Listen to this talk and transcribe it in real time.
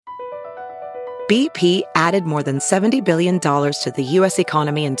BP added more than $70 billion to the U.S.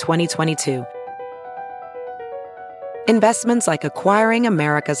 economy in 2022. Investments like acquiring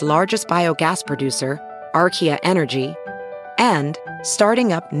America's largest biogas producer, Archaea Energy, and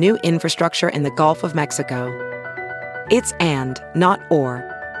starting up new infrastructure in the Gulf of Mexico. It's and, not or.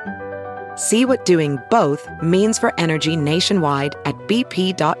 See what doing both means for energy nationwide at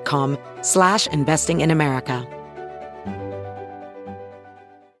bp.com/investing in America.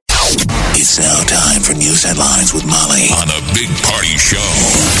 It's now time for news headlines with Molly on the Big Party Show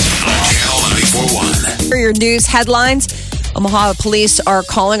on Channel 94.1. For your news headlines, Omaha police are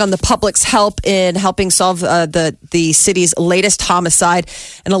calling on the public's help in helping solve the city's latest homicide.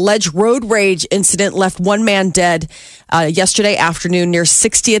 An alleged road rage incident left one man dead yesterday afternoon near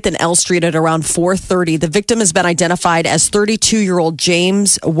 60th and L Street at around 4:30. The victim has been identified as 32-year-old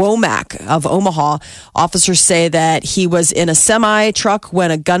James Womack of Omaha. Officers say that he was in a semi-truck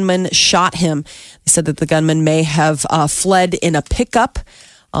when a gunman shot him. They said that the gunman may have fled in a pickup.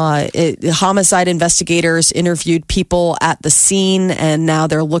 Homicide investigators interviewed people at the scene, and now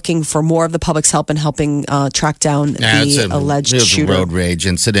they're looking for more of the public's help in helping track down the alleged shooter. It was a road rage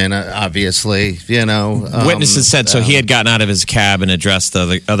incident, obviously. Witnesses said so. He had gotten out of his cab and addressed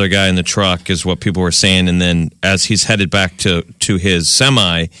the other guy in the truck, is what people were saying. And then as he's headed back to his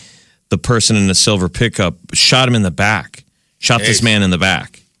semi, the person in the silver pickup shot him in the back. Shot this man in the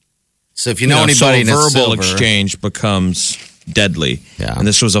back. So if you know anybody, so a verbal exchange becomes deadly. Yeah. And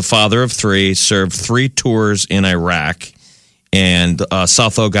this was a father of three, served 3 tours in Iraq, and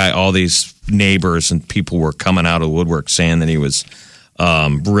South O guy, all these neighbors and people were coming out of the woodwork saying that he was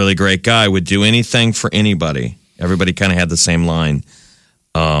really great guy, would do anything for anybody. Everybody kind of had the same line.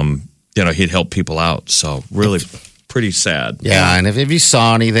 He'd help people out. So really pretty sad. Yeah, and if you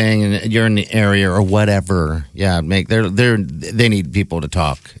saw anything and you're in the area or whatever, they need people to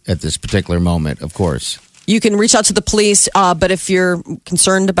talk at this particular moment, of course. You can reach out to the police, but if you're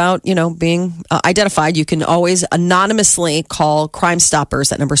concerned about, being identified, you can always anonymously call Crime Stoppers.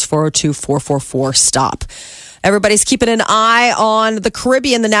 That number is 402-444-STOP. Everybody's keeping an eye on the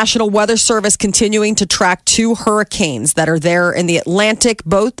Caribbean. The National Weather Service continuing to track 2 hurricanes that are there in the Atlantic,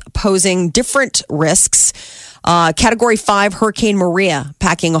 both posing different risks. Category 5 Hurricane Maria,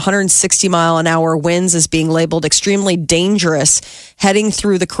 packing 160-mile-an-hour winds, is being labeled extremely dangerous, heading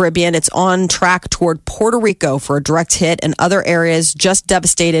through the Caribbean. It's on track toward Puerto Rico for a direct hit, and other areas just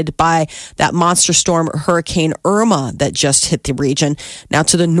devastated by that monster storm Hurricane Irma that just hit the region. Now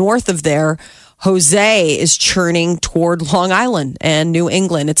to the north of there, Jose is churning toward Long Island and New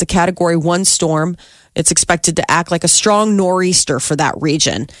England. It's a Category 1 storm. It's expected to act like a strong nor'easter for that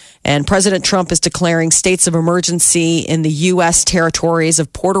region. And President Trump is declaring states of emergency in the U.S. territories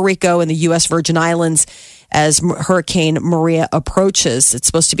of Puerto Rico and the U.S. Virgin Islands as Hurricane Maria approaches. It's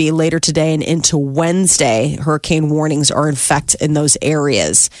supposed to be later today and into Wednesday. Hurricane warnings are in effect in those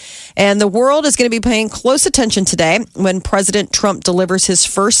areas. And the world is going to be paying close attention today when President Trump delivers his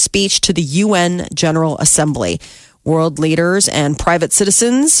first speech to the UN General Assembly. World leaders and private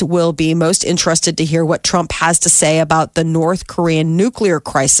citizens will be most interested to hear what Trump has to say about the North Korean nuclear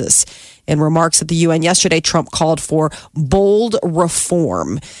crisis. In remarks at the UN yesterday, Trump called for bold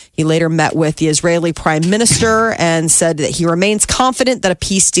reform. He later met with the Israeli prime minister and said that he remains confident that a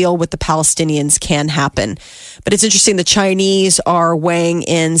peace deal with the Palestinians can happen. But it's interesting, the Chinese are weighing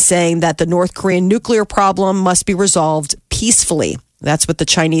in, saying that the North Korean nuclear problem must be resolved peacefully. That's what the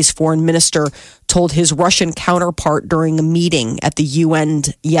Chinese foreign minister told his Russian counterpart during a meeting at the UN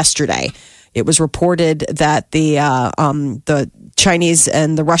yesterday. It was reported that the Chinese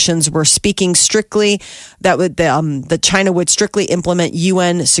and the Russians were speaking strictly that China would strictly implement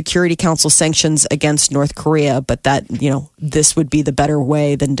UN Security Council sanctions against North Korea, but that this would be the better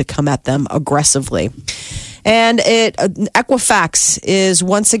way than to come at them aggressively. And Equifax is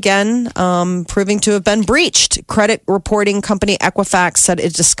once again proving to have been breached. Credit reporting company Equifax said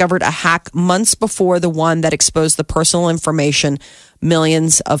it discovered a hack months before the one that exposed the personal information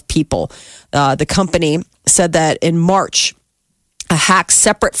millions of people. The company said that in March, a hack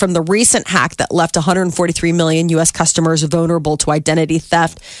separate from the recent hack that left 143 million U.S. customers vulnerable to identity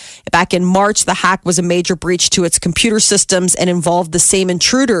theft. Back in March, the hack was a major breach to its computer systems and involved the same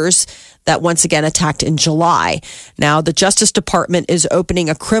intruders that once again attacked in July. Now, the Justice Department is opening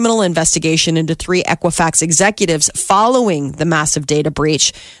a criminal investigation into 3 Equifax executives following the massive data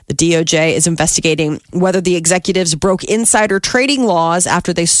breach. The DOJ is investigating whether the executives broke insider trading laws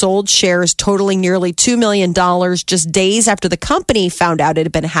after they sold shares totaling nearly $2 million just days after the company found out it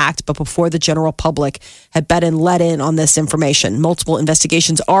had been hacked, but before the general public had been let in on this information. Multiple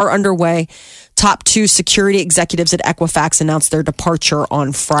investigations are underway Top 2 security executives at Equifax announced their departure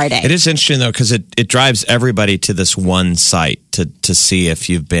on Friday. It is interesting, though, because it drives everybody to this one site to see if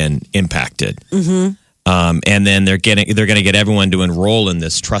you've been impacted. Mm-hmm. And then they're going to get everyone to enroll in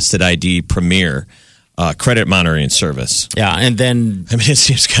this Trusted ID Premier credit monitoring service. Yeah, and then I mean, it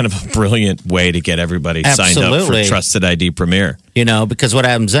seems kind of a brilliant way to get everybody signed up for Trusted ID Premier. You know, because what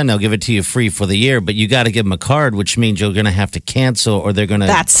happens then, they'll give it to you free for the year, but you got to give them a card, which means you're going to have to cancel or they're going to...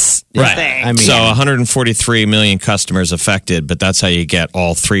 That's the thing. I mean, so 143 million customers affected, but that's how you get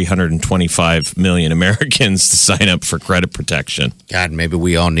all 325 million Americans to sign up for credit protection. God, maybe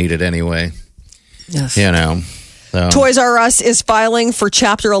we all need it anyway. Yes. You know. So. Toys R Us is filing for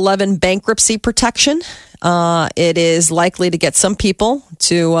Chapter 11 bankruptcy protection. It is likely to get some people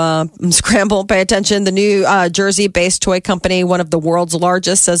to scramble, pay attention. The New Jersey-based toy company, one of the world's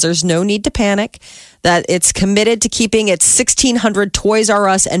largest, says there's no need to panic, that it's committed to keeping its 1,600 Toys R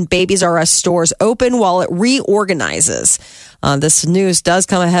Us and Babies R Us stores open while it reorganizes. This news does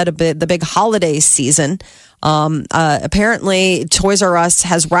come ahead of the big holiday season. Apparently, Toys R Us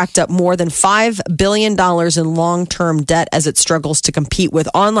has racked up more than $5 billion in long-term debt as it struggles to compete with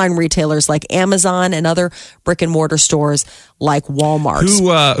online retailers like Amazon and other brick-and-mortar stores like Walmart.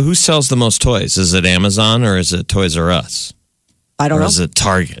 Who sells the most toys? Is it Amazon or is it Toys R Us? I don't know. Or is it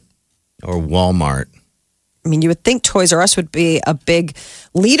Target? Or Walmart? I mean, you would think Toys R Us would be a big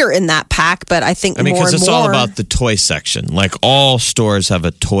leader in that pack, but I think because it's all about the toy section. Like all stores have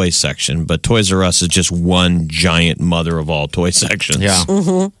a toy section, but Toys R Us is just one giant mother of all toy sections. Yeah.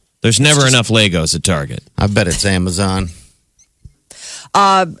 Mm-hmm. There's never enough Legos at Target. I bet it's Amazon.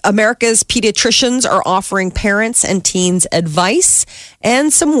 America's pediatricians are offering parents and teens advice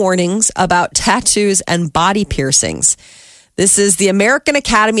and some warnings about tattoos and body piercings. This is the American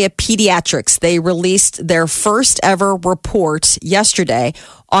Academy of Pediatrics. They released their first ever report yesterday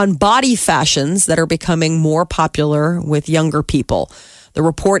on body fashions that are becoming more popular with younger people. The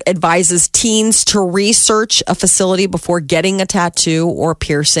report advises teens to research a facility before getting a tattoo or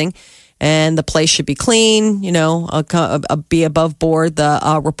piercing. And the place should be clean, be above board.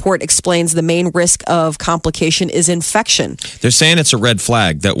 The report explains the main risk of complication is infection. They're saying it's a red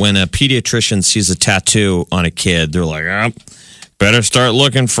flag that when a pediatrician sees a tattoo on a kid, they're like, better start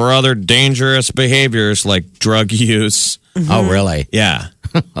looking for other dangerous behaviors like drug use. Mm-hmm. Oh, really? Yeah.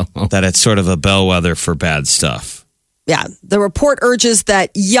 That it's sort of a bellwether for bad stuff. Yeah. The report urges that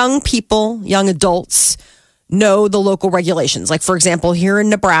young adults, know the local regulations. Like, for example, here in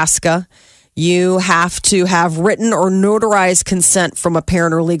Nebraska, you have to have written or notarized consent from a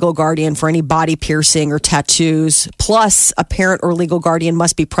parent or legal guardian for any body piercing or tattoos. Plus, a parent or legal guardian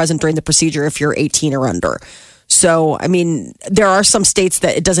must be present during the procedure if you're 18 or under. So, I mean, there are some states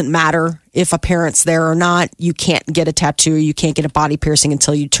that it doesn't matter if a parent's there or not. You can't get a tattoo, you can't get a body piercing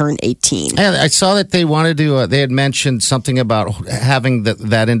until you turn 18. And I saw that they wanted to, they had mentioned something about having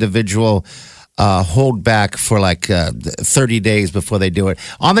that individual hold back for like 30 days before they do it.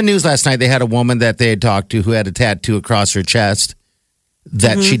 On the news last night, they had a woman that they had talked to who had a tattoo across her chest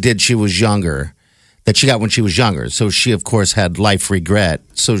that she was younger, that she got when she was younger. So she, of course, had life regret.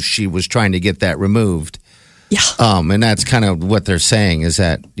 So she was trying to get that removed. Yeah. And that's kind of what they're saying is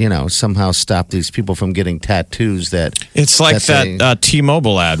that, somehow stop these people from getting tattoos that... It's like that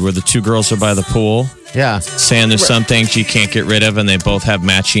T-Mobile ad where the two girls are by the pool. Yeah. Saying there's some things you can't get rid of, and they both have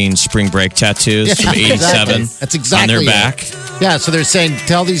matching spring break tattoos from 87 exactly. That's exactly on their back. Yeah, so they're saying,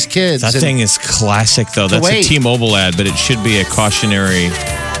 tell these kids. That thing is classic, though. That's a T-Mobile ad, but it should be a cautionary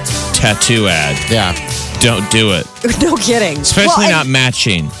tattoo ad. Yeah. Don't do it. No kidding. Especially not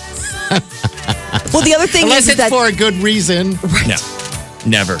matching. Well, the other thing Unless is it's that for a good reason. Right. No,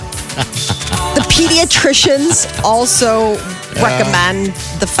 never. The pediatricians also recommend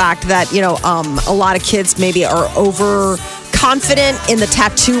the fact that, a lot of kids maybe are overconfident in the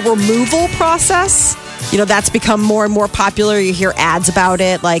tattoo removal process. That's become more and more popular. You hear ads about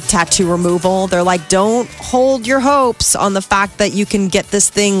it, like tattoo removal. They're like, don't hold your hopes on the fact that you can get this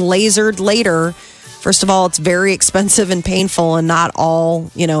thing lasered later. First of all, it's very expensive and painful, and not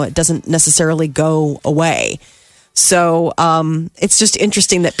all, it doesn't necessarily go away. So it's just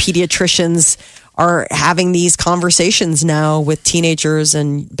interesting that pediatricians are having these conversations now with teenagers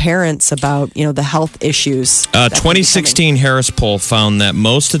and parents about, the health issues. 2016 Harris poll found that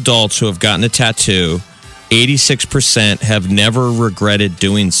most adults who have gotten a tattoo, 86% have never regretted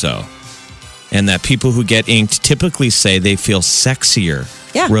doing so. And that people who get inked typically say they feel sexier.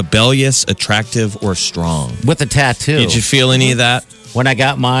 Yeah. Rebellious, attractive, or strong. With a tattoo. Did you feel any of that? When I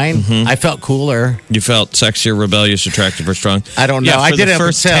got mine, I felt cooler. You felt sexier, rebellious, attractive, or strong? I don't know. Yeah, I for did the it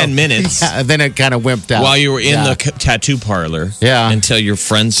first 10 minutes. Yeah, then it kind of wimped out. While you were in the tattoo parlor. Yeah. Until your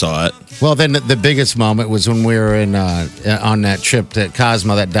friend saw it. Well, then the biggest moment was when we were on that trip to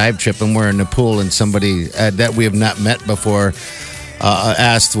Cosmo, that dive trip, and we're in the pool, and somebody that we have not met before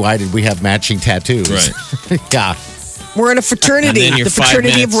asked, why did we have matching tattoos? Right. Yeah. We're in a fraternity, And then the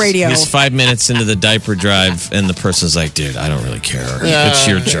fraternity of radio. He's 5 minutes into the diaper drive, and the person's like, dude, I don't really care. It's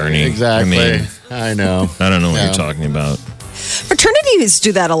your journey. Exactly. I mean, I know. I don't know what you're talking about. Fraternities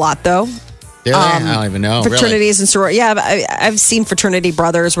do that a lot, though. Yeah, I don't even know. Fraternities and sororities. Yeah, I've seen fraternity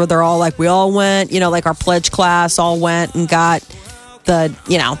brothers where they're all like, we all went, like our pledge class all went and got the,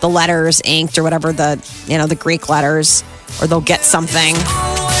 the letters inked or whatever, the Greek letters, or they'll get something.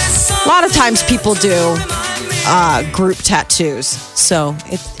 A lot of times people do group tattoos. So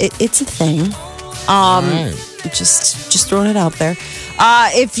it's a thing. Right. Just throwing it out there.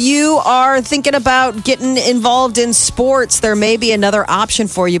 If you are thinking about getting involved in sports, there may be another option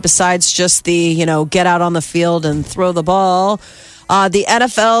for you besides just the, get out on the field and throw the ball. The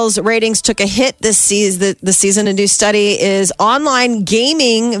NFL's ratings took a hit this season. A new study is online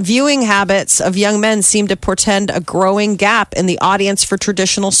gaming viewing habits of young men seem to portend a growing gap in the audience for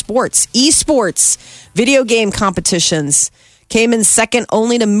traditional sports. Esports, video game competitions, came in second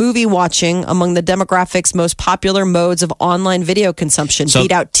only to movie watching among the demographic's most popular modes of online video consumption.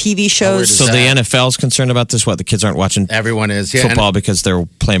 Beat out TV shows. So the NFL's concerned about this? What, the kids aren't watching Everyone is. Yeah. football because they're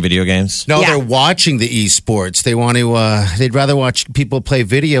playing video games? No, Yeah. they're watching the esports. They want to. They'd rather watch people play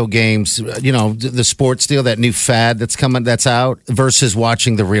video games. The sports deal, that new fad that's out, versus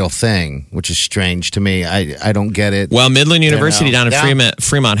watching the real thing, which is strange to me. I don't get it. Well, Midland University down in Yeah.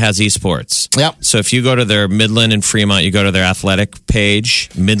 Fremont has esports. Yep. So if you go to their Midland and Fremont, you go to their athletic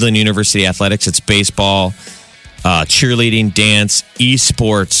page, Midland University Athletics. It's baseball, cheerleading, dance,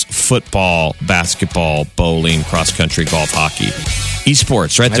 esports, football, basketball, bowling, cross country, golf, hockey.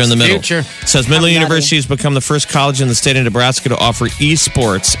 Esports, right there in the middle. Future. It says Midland University has become the first college in the state of Nebraska to offer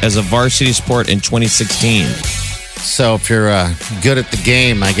esports as a varsity sport in 2016. So if you're good at the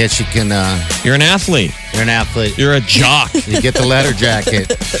game, I guess you can. You're an athlete. You're an athlete. You're a jock. You get the letter jacket.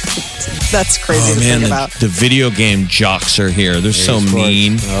 That's crazy to think about. The video game jocks are here. They're so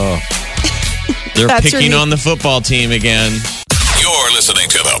mean. Oh, They're That's picking really- on the football team again. You're listening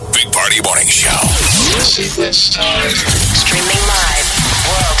to the Big Party Morning Show. Streaming live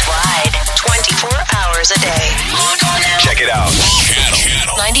worldwide 24 hours a day. Log on now. Check it out.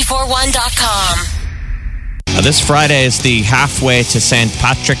 Channel. 941.com. This Friday is the halfway to St.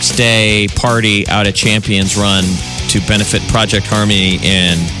 Patrick's Day party out at Champions Run to benefit Project Harmony.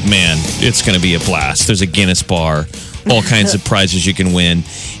 And man, it's going to be a blast. There's a Guinness bar, all kinds of prizes you can win.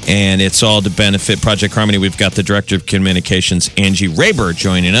 And it's all to benefit Project Harmony. We've got the Director of Communications, Angie Raber,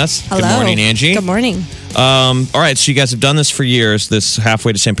 joining us. Hello. Good morning, Angie. Good morning. All right, so you guys have done this for years, this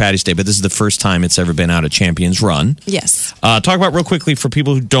halfway to St. Patty's Day, but this is the first time it's ever been out at Champions Run. Yes. Talk about real quickly for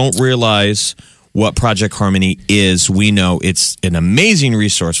people who don't realize what Project Harmony is. We know it's an amazing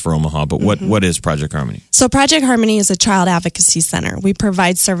resource for Omaha, but what is Project Harmony? So Project Harmony is a child advocacy center. We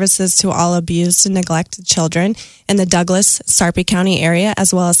provide services to all abused and neglected children in the Douglas, Sarpy County area,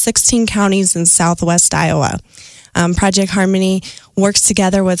 as well as 16 counties in southwest Iowa. Project Harmony works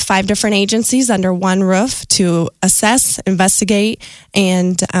together with 5 different agencies under one roof to assess, investigate,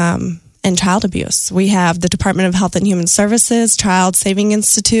 and child abuse. We have the Department of Health and Human Services, Child Saving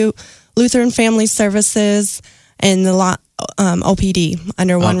Institute, Lutheran Family Services, and the OPD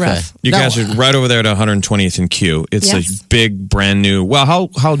under one Okay. roof. You guys are right over there at 120th and Q. It's Yes. a big, brand new. Well,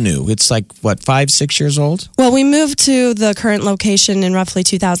 how new? It's like, what, 5-6 years old? Well, we moved to the current location in roughly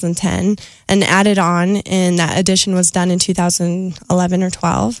 2010 and added on, and that addition was done in 2011 or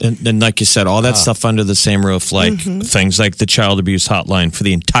 12. And like you said, all that stuff under the same roof, like things like the child abuse hotline for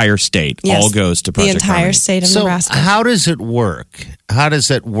the entire state, Yes. all goes to The Project entire Harmony. state of so Nebraska. how does it work? How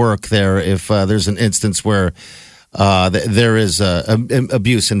does it work there if there's an instance where there is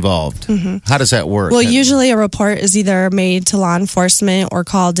abuse involved? How does that work? Well, usually a report is either made to law enforcement or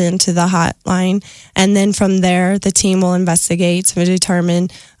called into the hotline. And then from there, the team will investigate to determine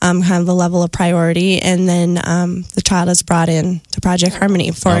kind of the level of priority. And then the child is brought in to Project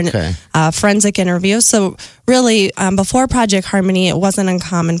Harmony for Okay. a forensic interview. So really, before Project Harmony, it wasn't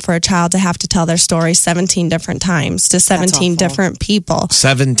uncommon for a child to have to tell their story 17 different times to 17 awful. different people.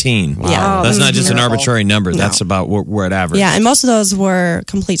 17. Wow. Yeah. That's not just an Terrible. arbitrary number. That's about where it average. Yeah, and most of those were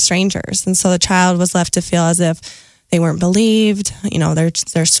complete strangers. And so the child was left to feel as if they weren't believed. You know,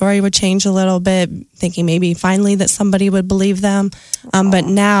 their story would change a little bit, thinking maybe finally that somebody would believe them. But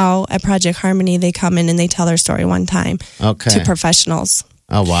now at Project Harmony, they come in and they tell their story one time to professionals.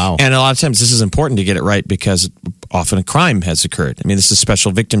 Oh, wow. And a lot of times this is important to get it right because often a crime has occurred. I mean, this is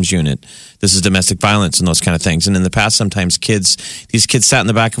special victims unit. This is domestic violence and those kind of things. And in the past, sometimes these kids sat in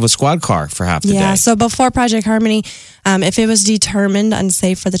the back of a squad car for half the day. Yeah, so before Project Harmony, if it was determined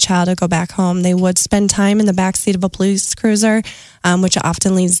unsafe for the child to go back home, they would spend time in the backseat of a police cruiser, which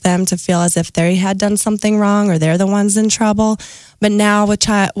often leads them to feel as if they had done something wrong or they're the ones in trouble. But now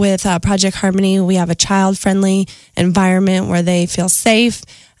with Project Harmony, we have a child-friendly environment where they feel safe.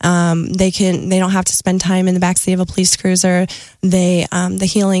 They don't have to spend time in the backseat of a police cruiser. The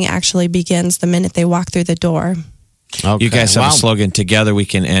healing actually begins the minute they walk through the door. Okay. You guys have a slogan, together we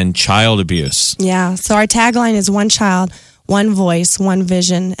can end child abuse. Yeah. So our tagline is one child, one voice, one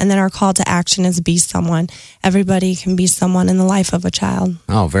vision. And then our call to action is be someone. Everybody can be someone in the life of a child.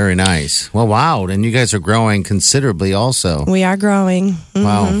 Oh, very nice. Well, wow. And you guys are growing considerably also. We are growing. Mm-hmm.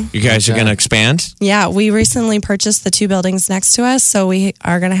 Wow. You guys are going to expand? Yeah, we recently purchased the 2 buildings next to us, so we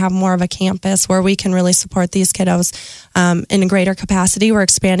are going to have more of a campus where we can really support these kiddos in a greater capacity. We're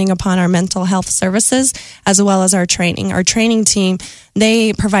expanding upon our mental health services as well as our training. Our training team,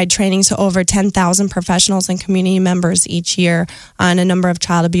 they provide training to over 10,000 professionals and community members each year on a number of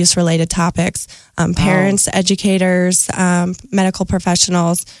child abuse related topics. Parents, educators, medical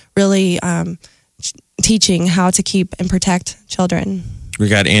professionals, really teaching how to keep and protect children. We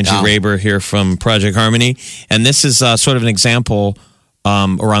got Angie Raber here from Project Harmony, and this is sort of an example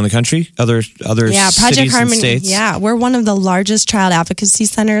around the country, other Project cities Harmony, and states. Yeah, we're one of the largest child advocacy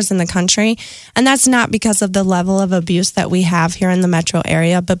centers in the country, and that's not because of the level of abuse that we have here in the metro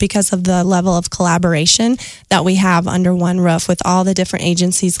area, but because of the level of collaboration that we have under one roof with all the different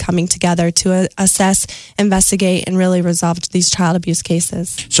agencies coming together to assess, investigate, and really resolve these child abuse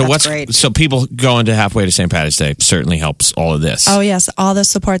cases. So That's great. So people going to halfway to St. Patty's Day certainly helps all of this. Oh, yes, all the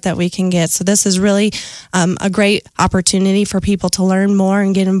support that we can get. So this is really a great opportunity for people to learn more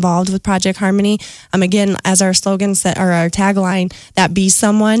and get involved with Project Harmony. Again, as our slogan said, or our tagline, that be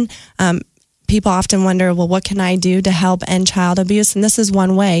someone. People often wonder, well, what can I do to help end child abuse? And this is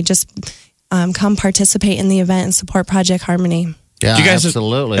one way. Just come participate in the event and support Project Harmony. Yeah, Do you guys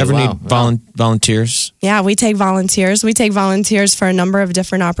absolutely. ever Wow. need volunteers? Yeah, we take volunteers. We take volunteers for a number of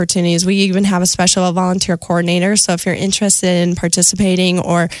different opportunities. We even have a special volunteer coordinator. So if you're interested in participating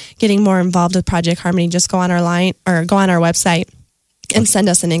or getting more involved with Project Harmony, just go on our line or go on our website and send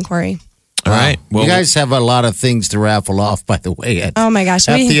us an inquiry. All right. Well, you guys have a lot of things to raffle off, by the way. Oh my gosh.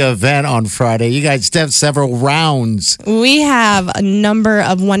 At the event on Friday, you guys have several rounds. We have a number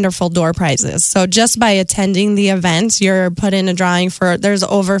of wonderful door prizes. So just by attending the event, you're put in a drawing there's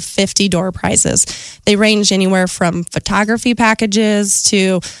over 50 door prizes. They range anywhere from photography packages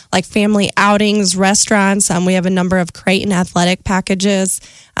to like family outings, restaurants. We have a number of Creighton athletic packages.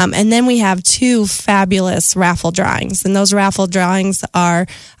 And then we have 2 fabulous raffle drawings. And those raffle drawings are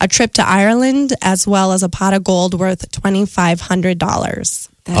a trip to Ireland as well as a pot of gold worth $2,500.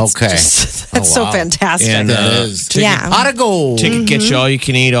 Okay. That's so wow. fantastic. And, That is. Yeah. Pot of gold. ticket gets you all you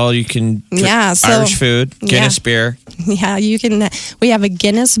can eat, all you can drink, Yeah, so- Irish food, Guinness beer. Yeah, you can. We have a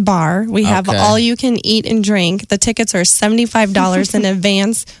Guinness bar. We have Okay. all you can eat and drink. The tickets are $75 in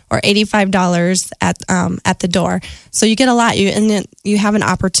advance or $85 at the door. So you get a lot. You have an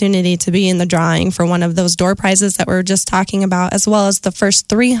opportunity to be in the drawing for one of those door prizes that we were just talking about, as well as the first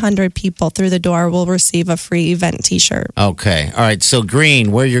 300 people through the door will receive a free event T-shirt. Okay. All right. So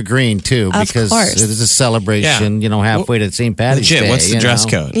green, wear your green too, Of because course. it is a celebration, halfway to St. Patty's Legit, Day. what's the you dress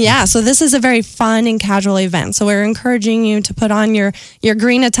know? code? Yeah, so this is a very fun and casual event. So we're encouraging you to put on your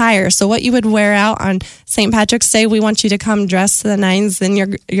green attire. So what you would wear out on St. Patrick's Day, we want you to come dressed to the nines in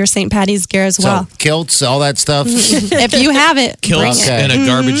your St. Patty's gear as well. So kilts, all that stuff. If you have it, bring Kilts it. and a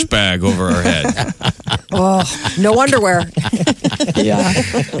garbage bag over our head. No underwear.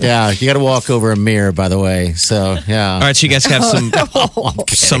 Yeah, you got to walk over a mirror, by the way. So yeah. All right, so you guys have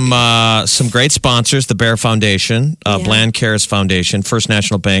some great sponsors: the Bear Foundation, Bland Cares Foundation, First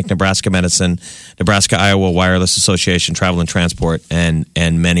National Bank, Nebraska Medicine, Nebraska Iowa Wireless Association, Travel and Transport, and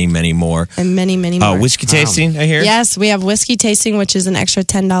many, many more. And many, many more. Whiskey tasting, I hear. Yes, we have whiskey tasting, which is an extra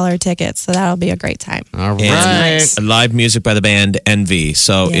 $10 ticket. So that'll be a great time. All right. And live music by the band Envy.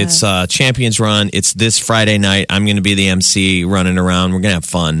 So Yes. it's Champions Run. It's this Friday night. I'm going to be the MC running around. We're going to have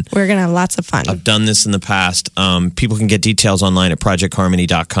fun. We're going to have lots of fun. I've done this in the past. People can get details online at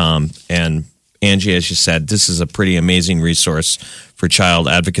projectharmony.com. And Angie, as you said, this is a pretty amazing resource for child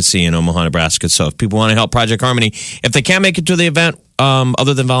advocacy in Omaha, Nebraska. So if people want to help Project Harmony, if they can't make it to the event,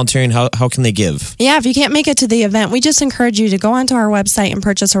 other than volunteering, how can they give? Yeah, if you can't make it to the event, we just encourage you to go onto our website and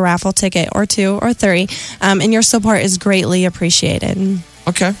purchase a raffle ticket or 2 or 3. And your support is greatly appreciated.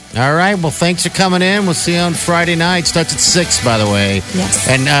 Okay. All right. Well, thanks for coming in. We'll see you on Friday night. Starts at 6, by the way. Yes.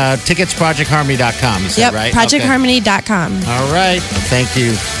 And tickets, projectharmony.com. Is that right? projectharmony.com. All right. Thank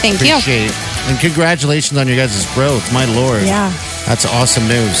you. Thank you. Appreciate it. And congratulations on your guys' growth. My Lord. Yeah. That's awesome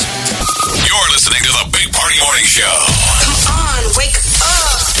news. You're listening to the Big Party Morning Show. Come on, wake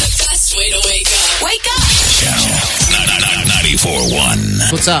up. The best way to wake up. Wake up. Channel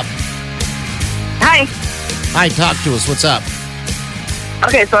 94.1. What's up? Hi. Hi, talk to us. What's up?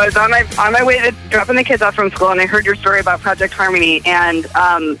 Okay, so I was on my way to dropping the kids off from school, and I heard your story about Project Harmony. And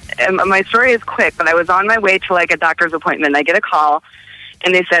my story is quick, but I was on my way to like a doctor's appointment. I get a call,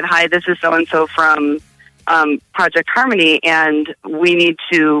 and they said, "Hi, this is so and so from Project Harmony, and you need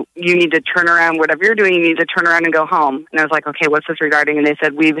to turn around. Whatever you're doing, you need to turn around and go home." And I was like, "Okay, what's this regarding?" And they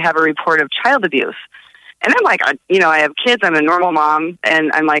said, "We have a report of child abuse." And I'm like, I have kids. I'm a normal mom,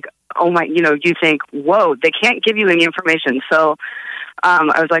 and I'm like, oh my, you think, whoa, they can't give you any information, so.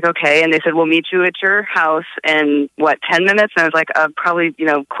 I was like, okay. And they said, we'll meet you at your house in, 10 minutes? And I was like, probably,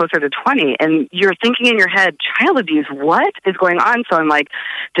 closer to 20. And you're thinking in your head, child abuse, what is going on? So I'm like,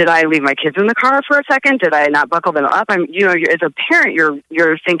 did I leave my kids in the car for a second? Did I not buckle them up? As a parent,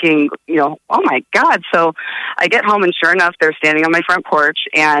 you're thinking, oh my God. So I get home, and sure enough, they're standing on my front porch,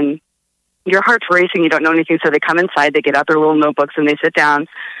 and your heart's racing. You don't know anything. So they come inside, they get out their little notebooks, and they sit down.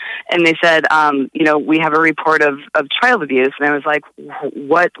 And they said, we have a report of child abuse. And I was like,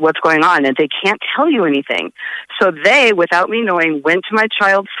 what's going on? And they can't tell you anything. So they, without me knowing, went to my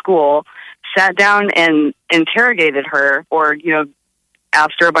child's school, sat down and interrogated her, or,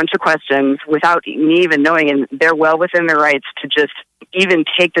 asked her a bunch of questions without me even knowing. And they're well within their rights to just even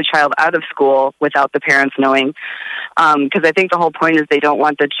take the child out of school without the parents knowing. Because I think the whole point is they don't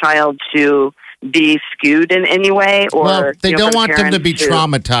want the child to be skewed in any way, or they don't want them to be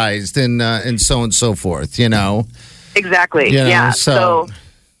traumatized and so on and so forth. Exactly. Yeah. So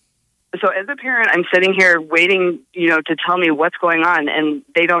as a parent, I'm sitting here waiting, to tell me what's going on, and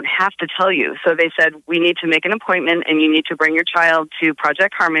they don't have to tell you. So they said, we need to make an appointment, and you need to bring your child to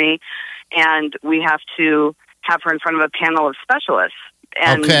Project Harmony, and we have to have her in front of a panel of specialists.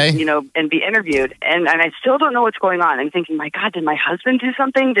 And, and be interviewed. And I still don't know what's going on. I'm thinking, my God, did my husband do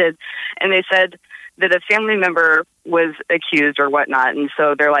something? And they said that a family member was accused or whatnot. And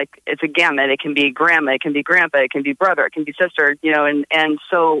so they're like, it's a gamut. It can be grandma, it can be grandpa, it can be brother, it can be sister, and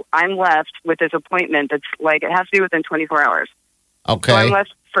so I'm left with this appointment that's like, it has to be within 24 hours. Okay. So I'm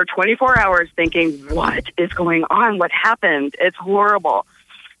left for 24 hours thinking, what is going on? What happened? It's horrible.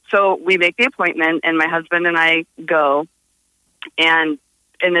 So we make the appointment, and my husband and I go. And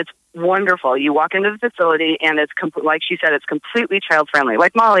it's wonderful. You walk into the facility, and it's like she said, it's completely child friendly.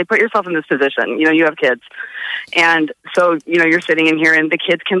 Like, Molly, put yourself in this position. You have kids, and so you're sitting in here, and the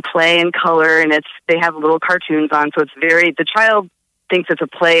kids can play and color, and they have little cartoons on, so it's the child thinks it's a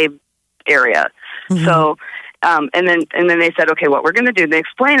play area. Mm-hmm. So, and then they said, okay, what we're going to do? They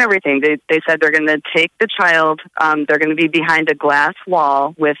explain everything. They said they're going to take the child. They're going to be behind a glass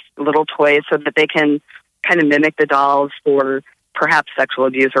wall with little toys so that they can kind of mimic the dolls for perhaps sexual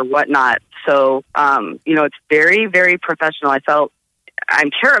abuse or whatnot. So, it's very, very professional. I'm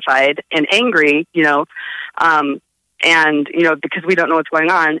terrified and angry, because we don't know what's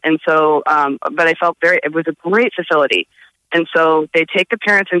going on. And so, but I felt it was a great facility. And so they take the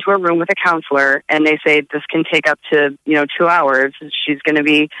parents into a room with a counselor, and they say this can take up to, 2 hours. They're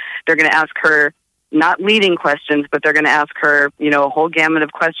going to ask her not leading questions, but they're going to ask her, a whole gamut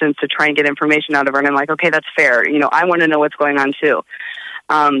of questions to try and get information out of her. And I'm like, okay, that's fair. I want to know what's going on too.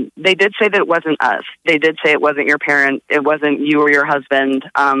 They did say that it wasn't us. They did say it wasn't your parent. It wasn't you or your husband.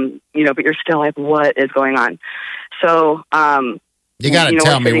 But you're still like, what is going on? So, you got to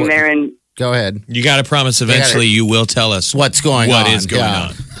tell me. Go ahead. You got to promise eventually you will tell us what's going on. What is going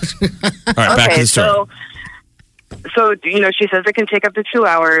on? All right, back to the story. So, she says it can take up to 2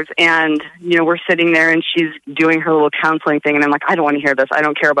 hours, and, we're sitting there, and she's doing her little counseling thing, and I'm like, I don't want to hear this. I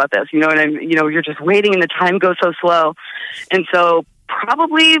don't care about this. And you're just waiting, and the time goes so slow. And so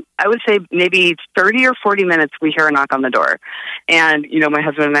probably, I would say maybe 30 or 40 minutes, we hear a knock on the door. And, my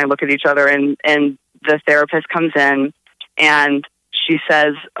husband and I look at each other, and the therapist comes in, and she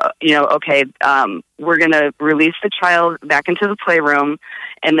says, okay, we're going to release the child back into the playroom,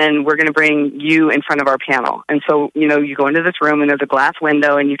 and then we're going to bring you in front of our panel. And so, you go into this room, and there's a glass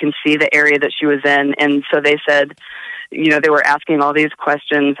window, and you can see the area that she was in. And so they said they were asking all these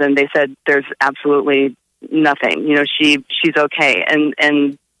questions, and they said there's absolutely nothing. She's okay.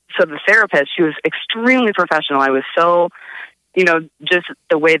 And so the therapist, she was extremely professional. I was so, just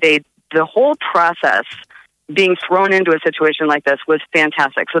the way the whole process being thrown into a situation like this was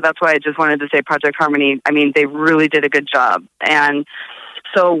fantastic. So that's why I just wanted to say Project Harmony, I mean, they really did a good job. And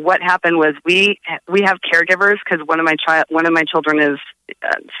so what happened was we have caregivers, because one of my children is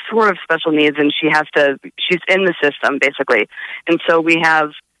sort of special needs, and she's in the system basically. And so we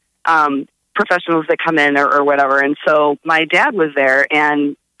have professionals that come in or whatever. And so my dad was there,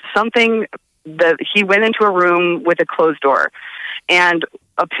 and he went into a room with a closed door, and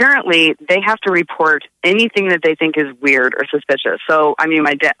apparently they have to report anything that they think is weird or suspicious. So, I mean,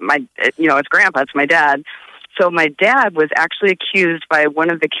 it's Grandpa, it's my dad. So my dad was actually accused by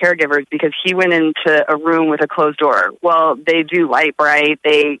one of the caregivers because he went into a room with a closed door. Well, they do light bright.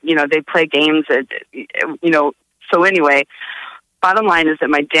 They play games. So anyway, bottom line is that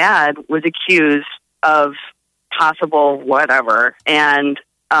my dad was accused of possible whatever. And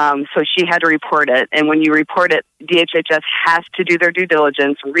so she had to report it. And when you report it, DHHS has to do their due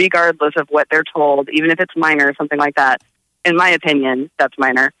diligence regardless of what they're told, even if it's minor or something like that. In my opinion, that's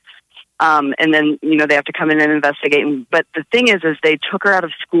minor. And then, they have to come in and investigate. But the thing is they took her out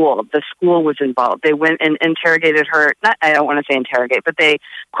of school. The school was involved. They went and interrogated her. I don't want to say interrogate, but they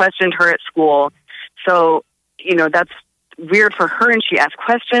questioned her at school. So, that's weird for her. And she asked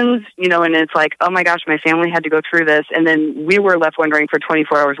questions, and it's like, oh my gosh, my family had to go through this. And then we were left wondering for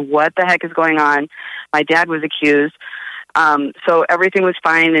 24 hours, what the heck is going on? My dad was accused. So everything was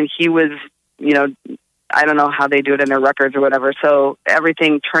fine. And he was, I don't know how they do it in their records or whatever. So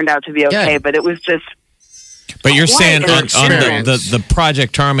everything turned out to be okay, but it was just. But you're saying on the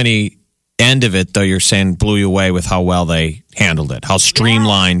Project Harmony end of it, though, you're saying blew you away with how well they handled it, how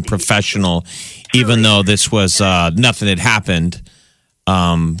streamlined, professional, even though this was nothing had happened.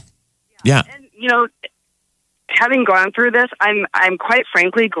 And, having gone through this, I'm quite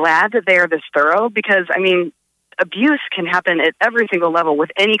frankly glad that they are this thorough, because, I mean, abuse can happen at every single level with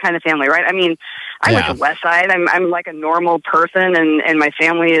any kind of family, right? I mean, I went to West Side. I'm like a normal person, and my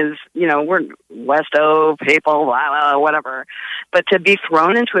family is, we're West O people, blah, blah, whatever. But to be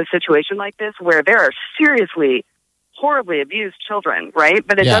thrown into a situation like this where there are seriously, horribly abused children, right?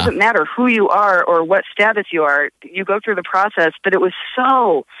 But it doesn't matter who you are or what status you are. You go through the process, but it was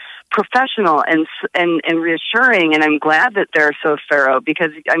so professional and reassuring, and I'm glad that they're so thorough,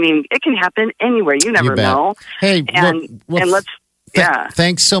 because I mean it can happen anywhere. You never know. Hey, and let's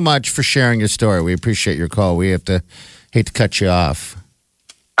thanks so much for sharing your story. We appreciate your call. We hate to cut you off.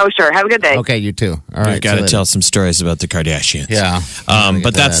 Oh, sure. Have a good day. Okay, you too. All right. You've got to tell some stories about the Kardashians. Yeah.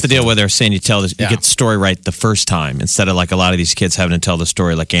 But that's the deal where they're saying you get the story right the first time, instead of like a lot of these kids having to tell the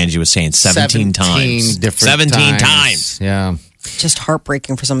story, like Angie was saying, 17 times. 17 times. Yeah. Just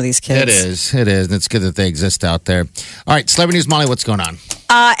heartbreaking for some of these kids. It is. And it's good that they exist out there. All right, Celebrity News, Molly, what's going on?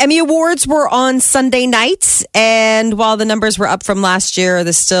 Emmy Awards were on Sunday night, and while the numbers were up from last year,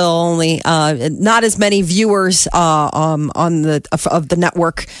 there's still only not as many viewers on the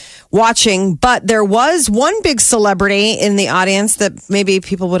network watching. But there was one big celebrity in the audience that maybe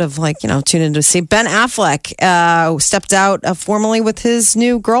people would have tuned in to see. Ben Affleck stepped out formally with his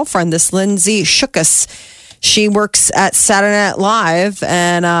new girlfriend, this Lindsay Shookus. She works at Saturday Night Live,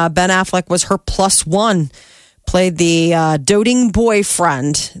 and Ben Affleck was her plus one. Played the doting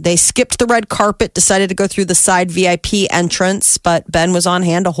boyfriend. They skipped the red carpet, decided to go through the side VIP entrance, but Ben was on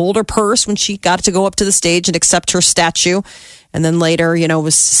hand to hold her purse when she got to go up to the stage and accept her statue. And then later,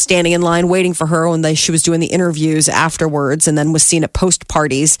 was standing in line waiting for her when she was doing the interviews afterwards, and then was seen at post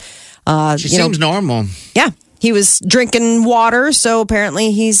parties. She seems normal. Yeah. He was drinking water, so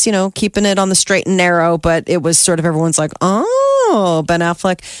apparently he's, keeping it on the straight and narrow. But it was sort of everyone's like, oh, Ben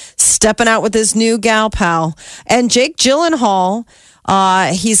Affleck stepping out with his new gal pal. And Jake Gyllenhaal,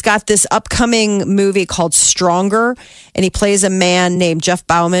 he's got this upcoming movie called Stronger, and he plays a man named Jeff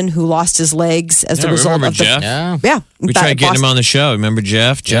Bauman who lost his legs as a result of Jeff? Yeah. We tried getting him on the show. Remember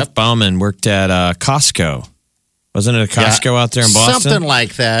Jeff? Yep. Jeff Bauman worked at Costco. Wasn't it a Costco out there in Boston? Something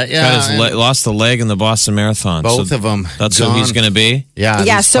like that, yeah. Lost the leg in the Boston Marathon. Both of them. That's who he's going to be? Yeah,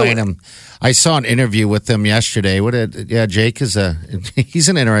 he's playing him. I saw an interview with him yesterday. Jake is he's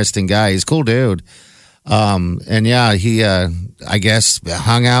an interesting guy. He's a cool dude. He, I guess,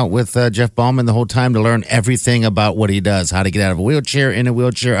 hung out with Jeff Bauman the whole time to learn everything about what he does, how to get out of a wheelchair, in a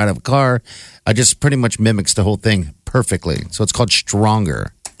wheelchair, out of a car. Just pretty much mimics the whole thing perfectly. So it's called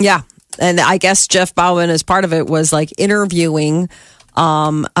Stronger. Yeah. And I guess Jeff Bauman, as part of it, was like interviewing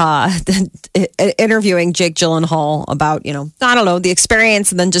interviewing Jake Gyllenhaal about, I don't know, the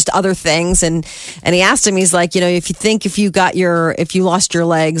experience and then just other things. And he asked him, he's like, if you lost your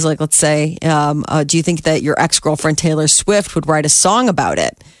legs, like, let's say, do you think that your ex-girlfriend Taylor Swift would write a song about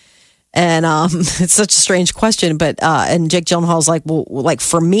it? And it's such a strange question, but and Jake Gyllenhaal's like, well, like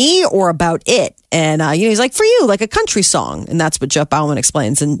for me or about it? And he's like, for you, like a country song. And that's what Jeff Bauman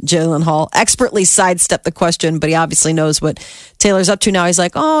explains. And Gyllenhaal expertly sidestepped the question, but he obviously knows what Taylor's up to now. He's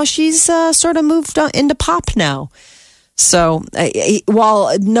like, oh, she's sort of moved into pop now. So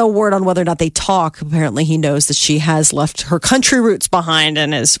while no word on whether or not they talk, apparently he knows that she has left her country roots behind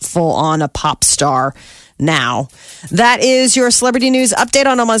and is full on a pop star now. That is your celebrity news update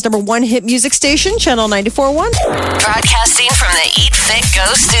on Omaha's #1 hit music station, Channel 94.1. Broadcasting from the Eat Fit Go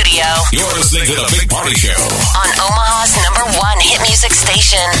studio. You're listening to the Big Party Show on Omaha's #1 hit music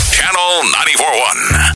station, Channel 94.1.